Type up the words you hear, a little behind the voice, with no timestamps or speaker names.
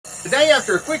Today,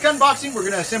 after a quick unboxing, we're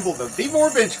going to assemble the Vevor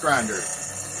Bench grinder.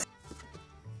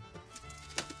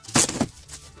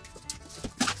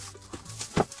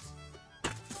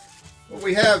 Well,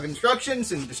 we have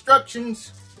instructions and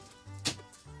destructions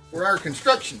for our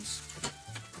constructions.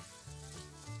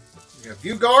 We have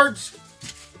view guards,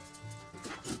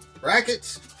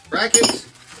 brackets,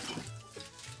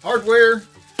 hardware,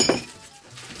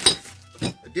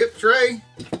 a dip tray,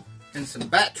 and some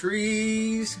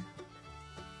batteries.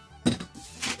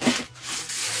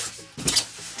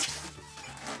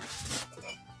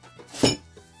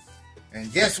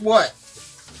 And guess what?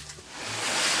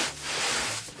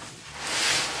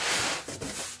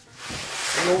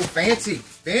 Big old fancy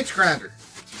bench grinder.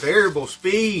 Variable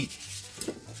speed.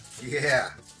 Yeah.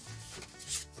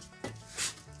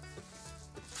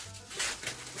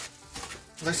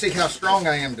 Let's see how strong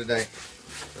I am today.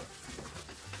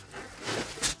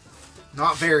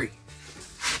 Not very.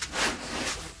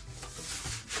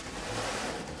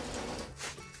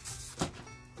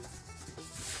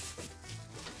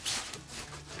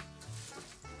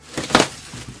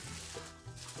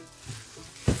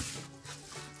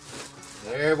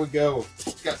 There we go.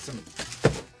 It's got some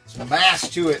mass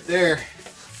to it there.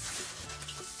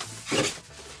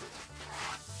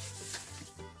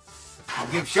 I'll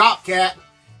give Shopcat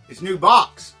his new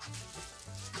box.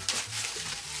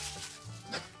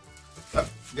 Oh,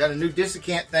 got a new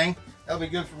desiccant thing. That'll be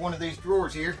good for one of these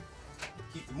drawers here.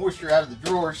 Keep the moisture out of the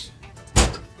drawers.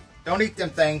 Don't eat them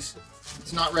things.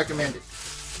 It's not recommended.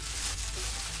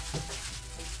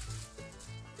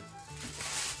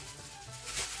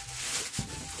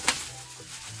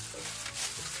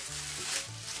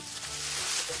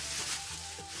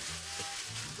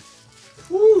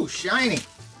 Woo, shiny.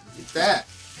 Get that.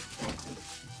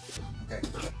 Okay.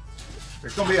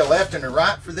 There's going to be a left and a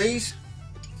right for these.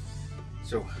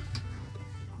 So,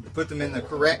 put them in the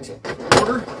correct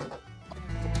order.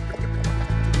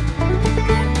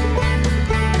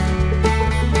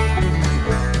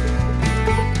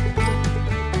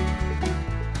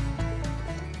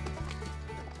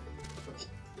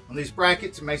 On these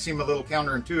brackets, it may seem a little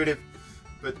counterintuitive,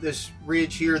 but this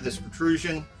ridge here, this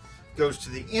protrusion, goes to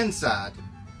the inside,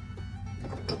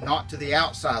 not to the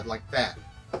outside like that.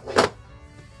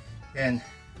 And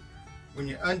when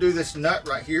you undo this nut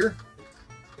right here,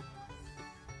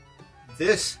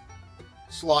 this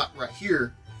slot right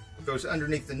here goes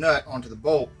underneath the nut onto the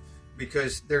bolt,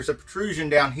 because there's a protrusion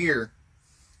down here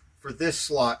for this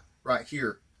slot right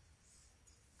here.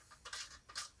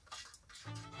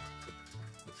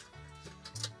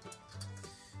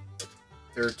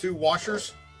 There are two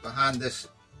washers behind this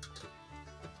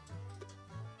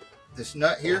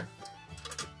nut here.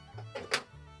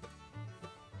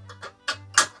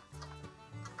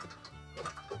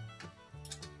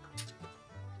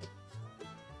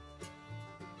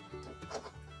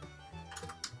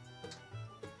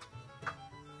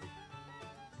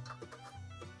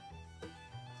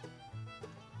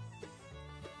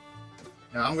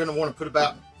 Now I'm going to want to put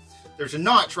about, there's a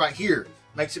notch right here.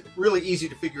 Makes it really easy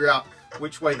to figure out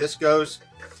which way this goes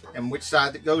and which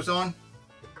side that goes on.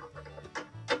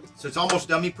 So it's almost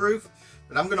dummy proof,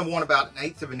 but I'm going to want about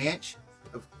 1/8 of an inch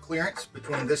of clearance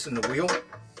between this and the wheel.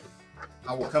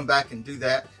 I will come back and do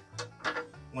that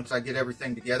once I get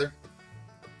everything together.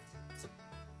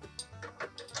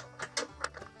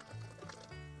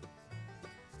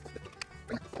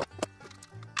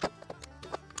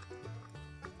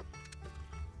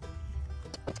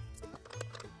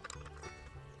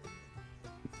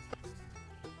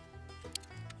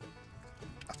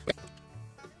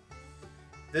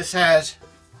 This has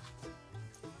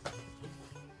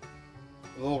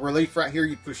a little relief right here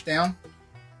you push down,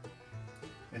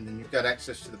 and then you've got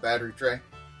access to the battery tray.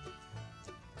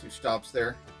 Two stops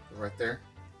there, right there.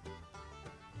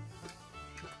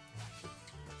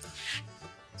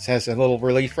 This has a little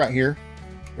relief right here.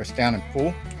 Press down and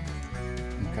pull,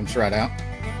 and it comes right out.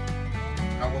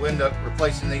 I will end up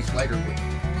replacing these later with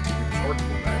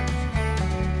rechargeable batteries.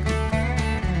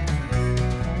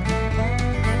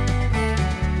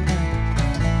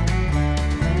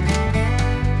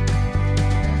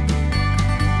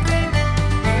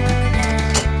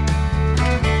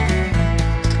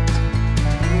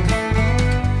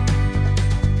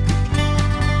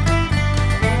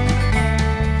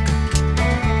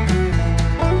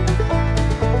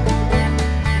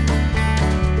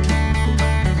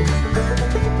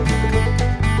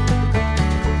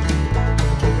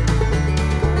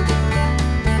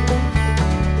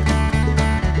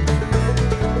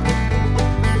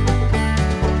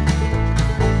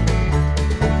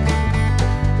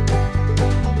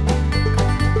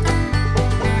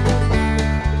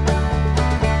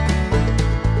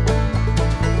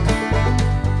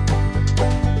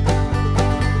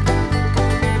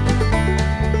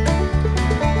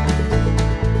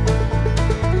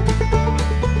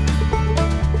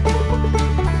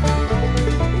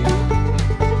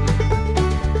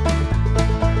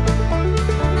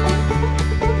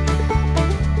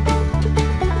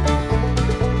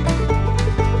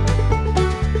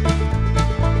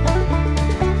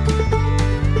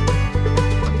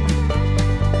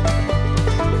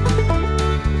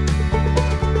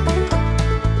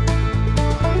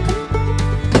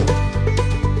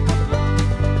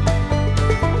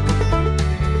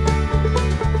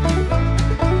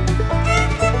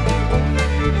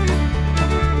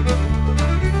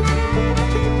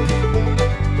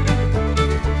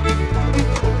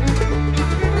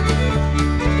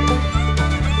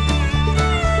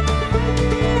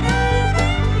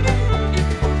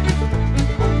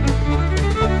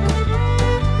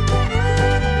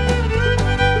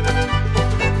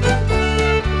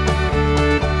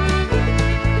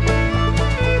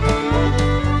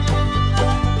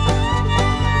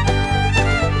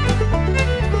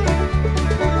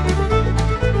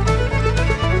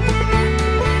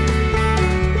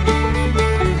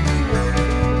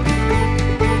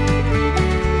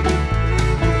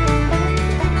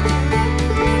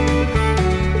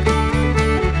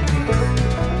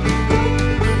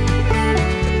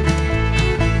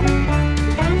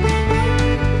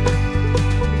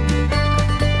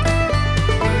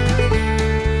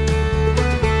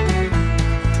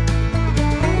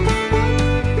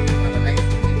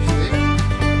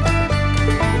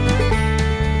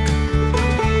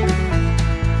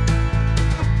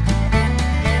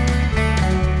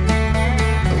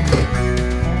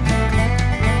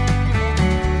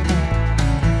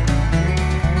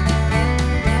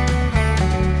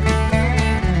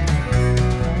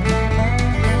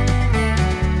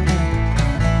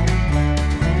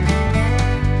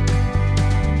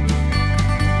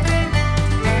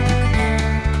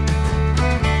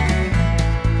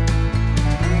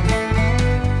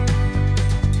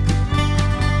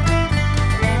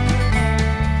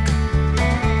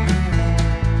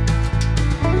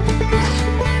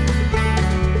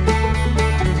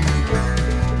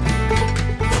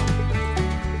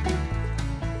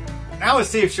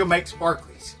 want to see if she'll make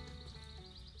sparklies.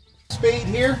 Speed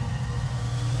here.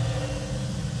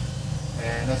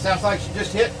 And that sounds like she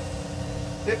just hit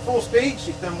full speed.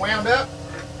 She's been wound up.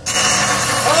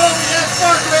 Oh, we got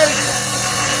sparklies!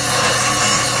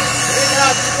 We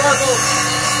got sparkles!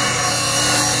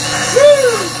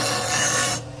 Woo!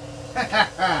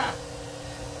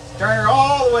 Let's turn her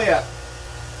all the way up.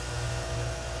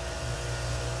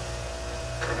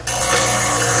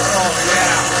 Oh yeah,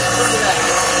 look at that.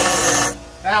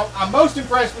 Now, I'm most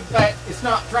impressed with the fact it's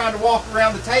not trying to walk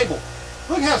around the table.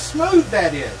 Look how smooth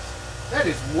that is. That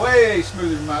is way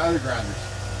smoother than my other grinders.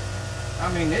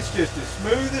 I mean, it's just as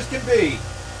smooth as can be.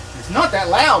 It's not that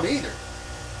loud either.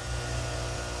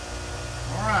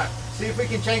 All right, see if we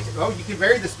can change it. Oh, you can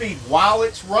vary the speed while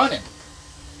it's running.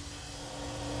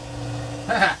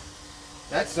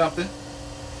 That's something.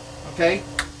 Okay,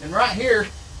 and right here,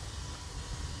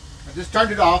 I just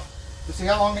turned it off to see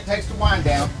how long it takes to wind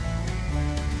down.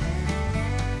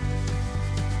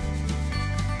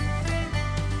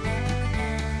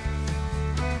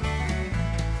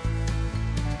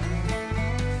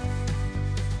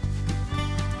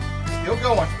 Still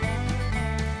going.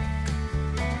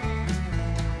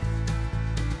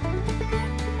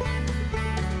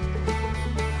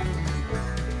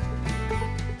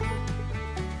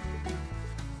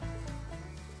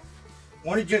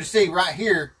 Wanted you to see right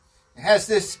here, it has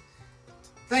this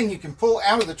thing you can pull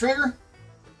out of the trigger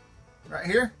right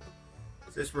here.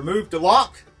 It says remove to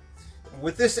lock. And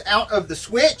with this out of the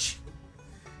switch,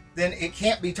 then it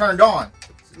can't be turned on.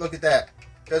 So look at that,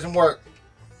 doesn't work.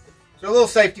 So a little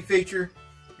safety feature,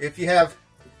 if you have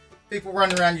people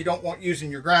running around you don't want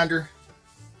using your grinder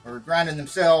or grinding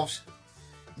themselves,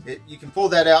 you can pull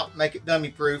that out, make it dummy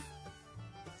proof.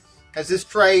 Has this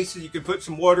tray so you can put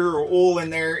some water or oil in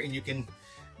there and you can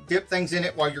dip things in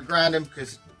it while you're grinding,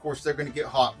 because of course they're going to get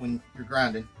hot when you're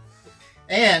grinding.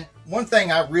 And one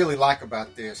thing I really like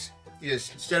about this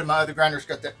is instead of my other grinders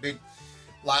got that big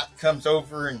light comes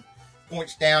over and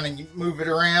points down and you move it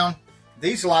around,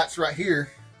 these lights right here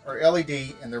are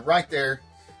LED and they're right there,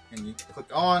 and you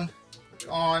click on.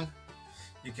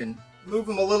 You can move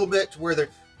them a little bit to where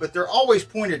they're always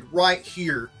pointed right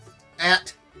here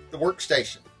at the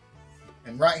workstation.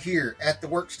 And right here at the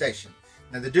workstation.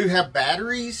 Now they do have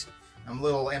batteries. I'm a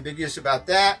little ambiguous about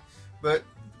that, but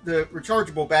the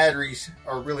rechargeable batteries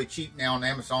are really cheap now on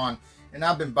Amazon, and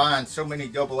I've been buying so many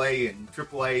AA and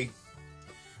AAA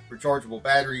rechargeable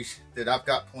batteries that I've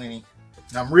got plenty.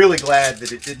 And I'm really glad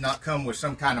that it did not come with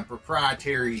some kind of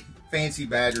proprietary fancy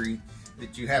battery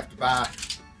that you have to buy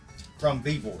from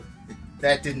Vevor.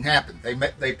 That didn't happen.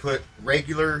 They put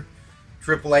regular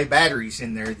AAA batteries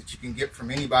in there that you can get from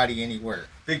anybody, anywhere.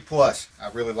 Big plus. I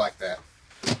really like that.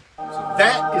 So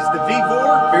that is the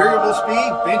Vevor variable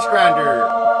speed bench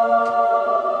grinder.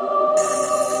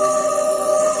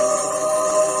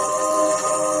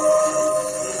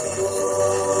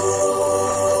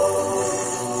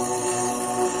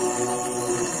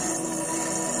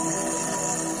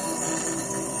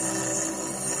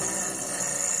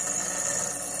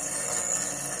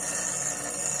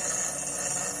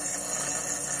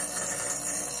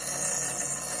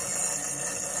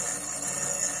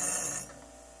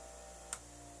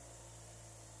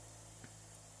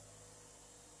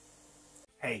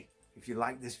 Hey, if you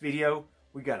like this video,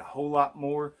 we got a whole lot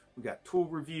more. We got tool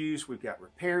reviews, we've got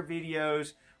repair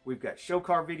videos, we've got show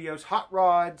car videos, hot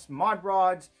rods, mod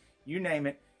rods, you name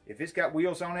it. If it's got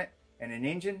wheels on it and an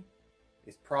engine,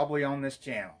 it's probably on this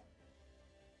channel.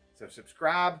 So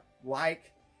subscribe,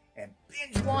 like, and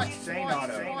binge watch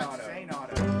Saneauto.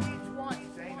 Binge watch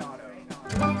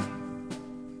Saneauto.